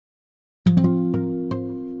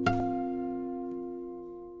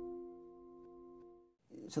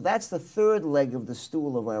So that's the third leg of the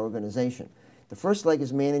stool of our organization. The first leg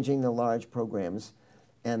is managing the large programs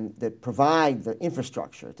and that provide the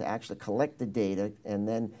infrastructure to actually collect the data and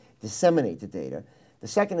then disseminate the data. The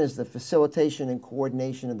second is the facilitation and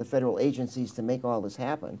coordination of the federal agencies to make all this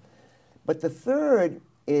happen. But the third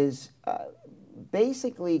is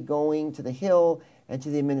basically going to the Hill and to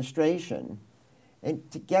the administration and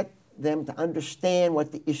to get them to understand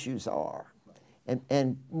what the issues are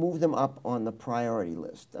and move them up on the priority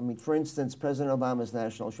list. I mean, for instance, President Obama's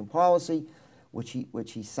National Ocean Policy, which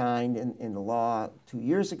he signed in the law 2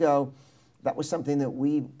 years ago, that was something that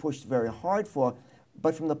we pushed very hard for,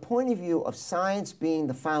 but from the point of view of science being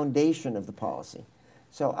the foundation of the policy.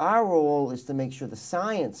 So our role is to make sure the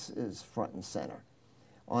science is front and center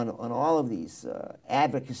on all of these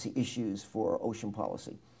advocacy issues for ocean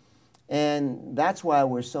policy. And that's why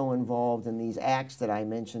we're so involved in these acts that I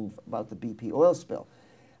mentioned about the BP oil spill.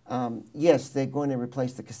 Yes, they're going to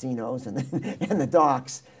replace the casinos and the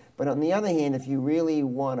docks, but on the other hand, if you really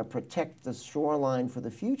want to protect the shoreline for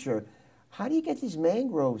the future, how do you get these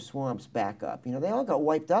mangrove swamps back up? You know, they all got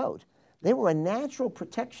wiped out. They were a natural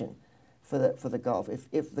protection for the Gulf.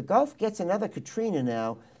 If the Gulf gets another Katrina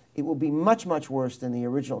now, it will be much, much worse than the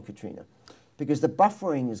original Katrina because the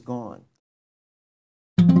buffering is gone.